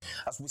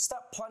As we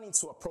start planning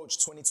to approach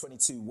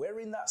 2022, we're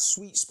in that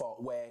sweet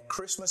spot where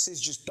Christmas is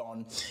just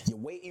done, you're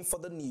waiting for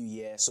the new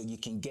year so you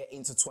can get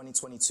into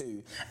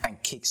 2022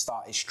 and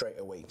kickstart it straight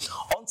away.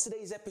 On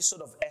today's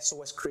episode of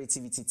SOS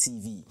Creativity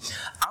TV,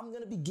 I'm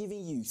going to be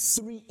giving you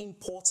 3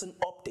 important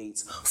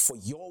updates for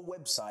your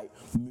website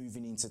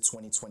moving into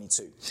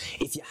 2022.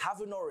 If you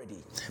haven't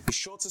already, be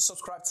sure to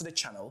subscribe to the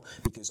channel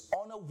because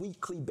on a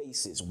weekly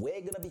basis,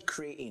 we're going to be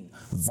creating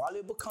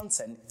valuable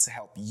content to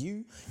help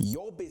you,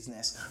 your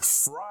business,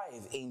 thrive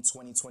in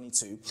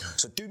 2022.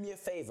 So do me a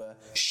favor,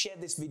 share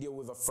this video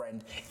with a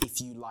friend if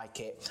you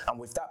like it. And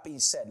with that being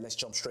said, let's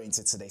jump straight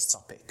into today's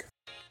topic.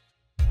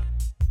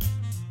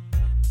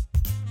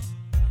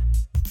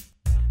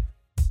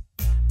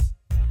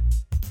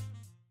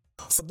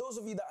 For those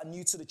of you that are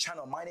new to the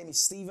channel, my name is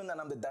Steven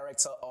and I'm the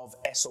director of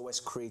SOS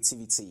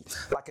Creativity.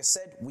 Like I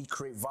said, we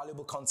create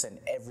valuable content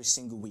every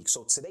single week.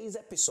 So today's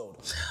episode,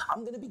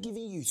 I'm going to be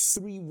giving you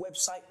 3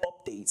 website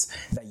updates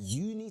that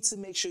you need to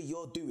make sure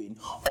you're doing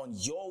on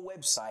your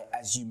website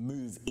as you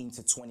move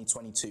into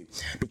 2022.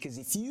 Because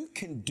if you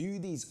can do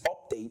these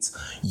updates,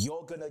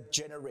 you're going to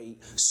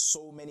generate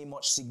so many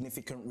much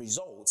significant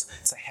results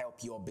to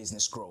help your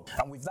business grow.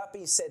 And with that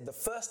being said, the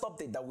first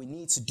update that we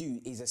need to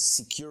do is a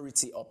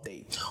security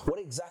update. What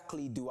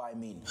exactly do I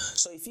mean?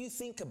 So if you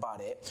think about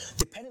it,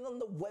 depending on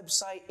the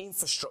website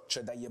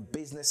infrastructure that your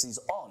business is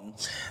on,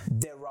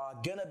 there are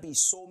gonna be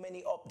so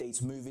many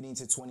updates moving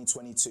into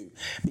 2022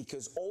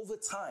 because over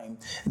time,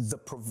 the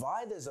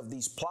providers of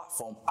these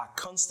platforms are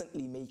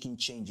constantly making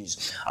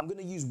changes. I'm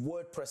gonna use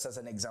WordPress as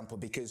an example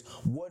because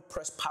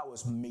WordPress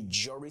powers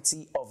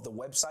majority of the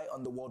website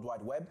on the World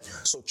Wide Web.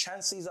 So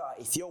chances are,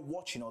 if you're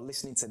watching or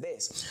listening to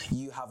this,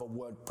 you have a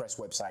WordPress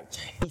website.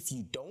 If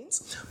you don't,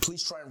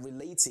 please try and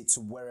relate it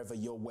to wherever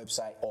your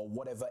website or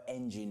whatever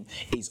engine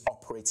is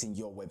operating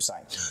your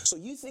website. So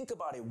you think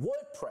about it,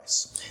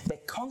 WordPress, they're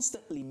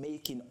constantly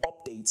making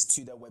updates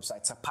to their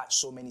website to patch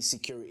so many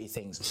security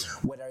things.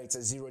 Whether it's a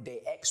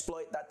 0-day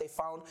exploit that they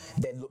found,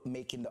 they're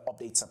making the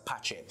update to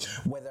patch it.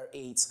 Whether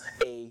it's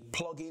a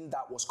plugin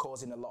that was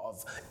causing a lot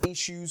of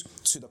issues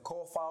to the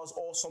core files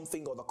or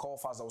something, or the core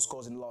files that was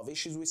causing a lot of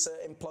issues with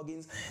certain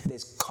plugins,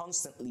 there's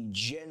constantly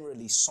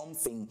generally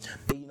something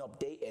being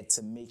updated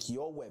to make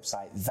your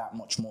website that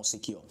much more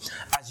secure.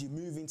 As you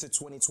move into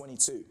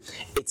 2022,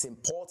 it's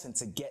important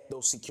to get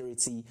those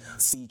security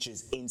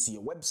features into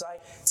your website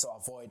to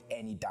avoid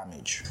any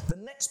damage. The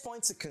next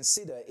point to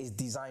consider is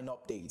design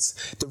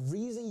updates. The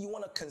reason you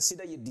want to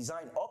consider your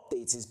design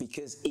updates is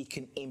because it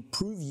can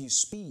improve your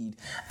speed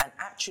and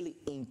actually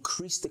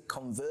increase the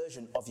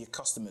conversion of your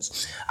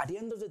customers. At the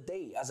end of the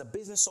day, as a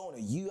business owner,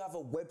 you have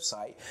a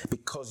website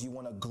because you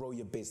want to grow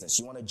your business.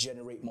 You want to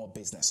generate more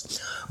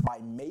business. By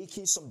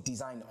making some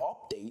design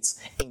updates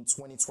in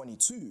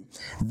 2022,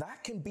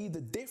 that can be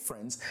the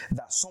difference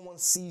that someone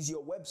sees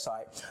your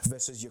website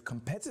versus your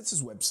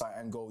competitor's website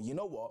and go, you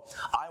know what,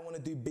 I want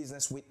to do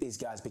business with these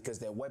guys because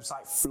their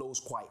website flows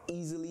quite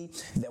easily.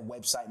 Their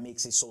website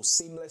makes it so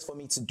seamless for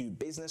me to do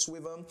business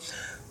with them.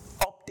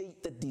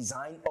 Update the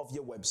design of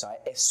your website,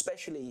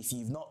 especially if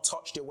you've not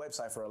touched your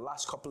website for the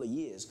last couple of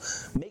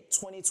years. Make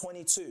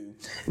 2022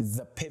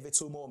 the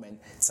pivotal moment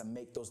to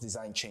make those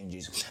design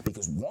changes,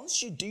 because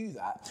once you do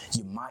that,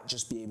 you might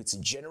just be able to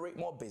generate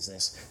more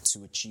business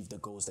to achieve the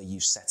goals that you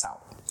set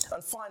out.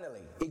 And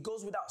finally, it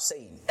goes without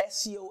saying,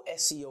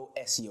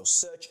 SEO,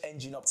 search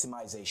engine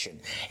optimization.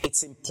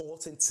 It's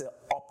important to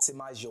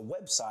optimize your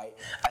website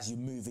as you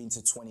move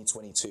into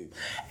 2022.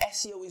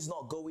 SEO is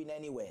not going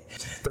anywhere.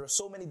 There are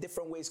so many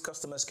different ways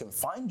customers can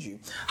find you.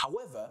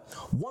 However,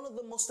 one of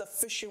the most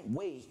efficient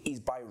ways is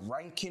by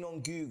ranking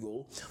on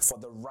Google for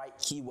the right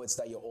keywords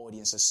that your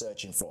audience is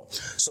searching for.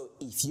 So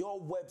if your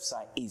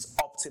website is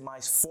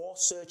optimized for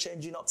search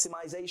engine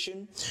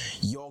optimization,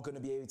 you're going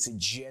to be able to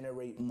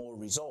generate more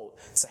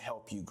results to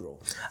help you grow.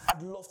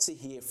 I'd love to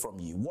hear from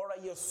you. What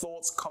are your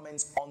thoughts,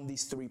 comments on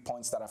these 3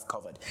 points that I've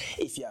covered?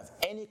 If you have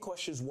any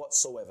questions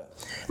whatsoever,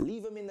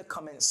 leave them in the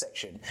comment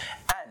section,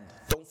 and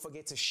don't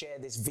forget to share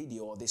this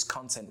video or this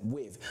content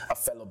with a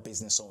fellow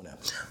business owner.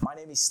 My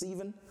name is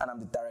Steven and I'm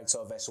the director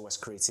of SOS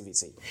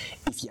Creativity.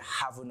 If you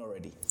haven't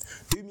already,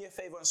 do me a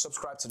favor and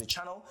subscribe to the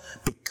channel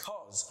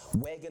because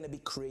we're going to be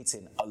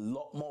creating a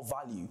lot more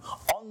value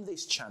on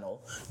this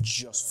channel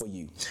just for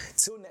you.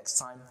 Till next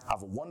time,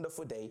 have a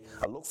wonderful day.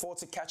 I look forward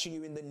to catching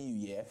you in the new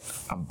year,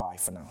 and bye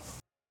for now.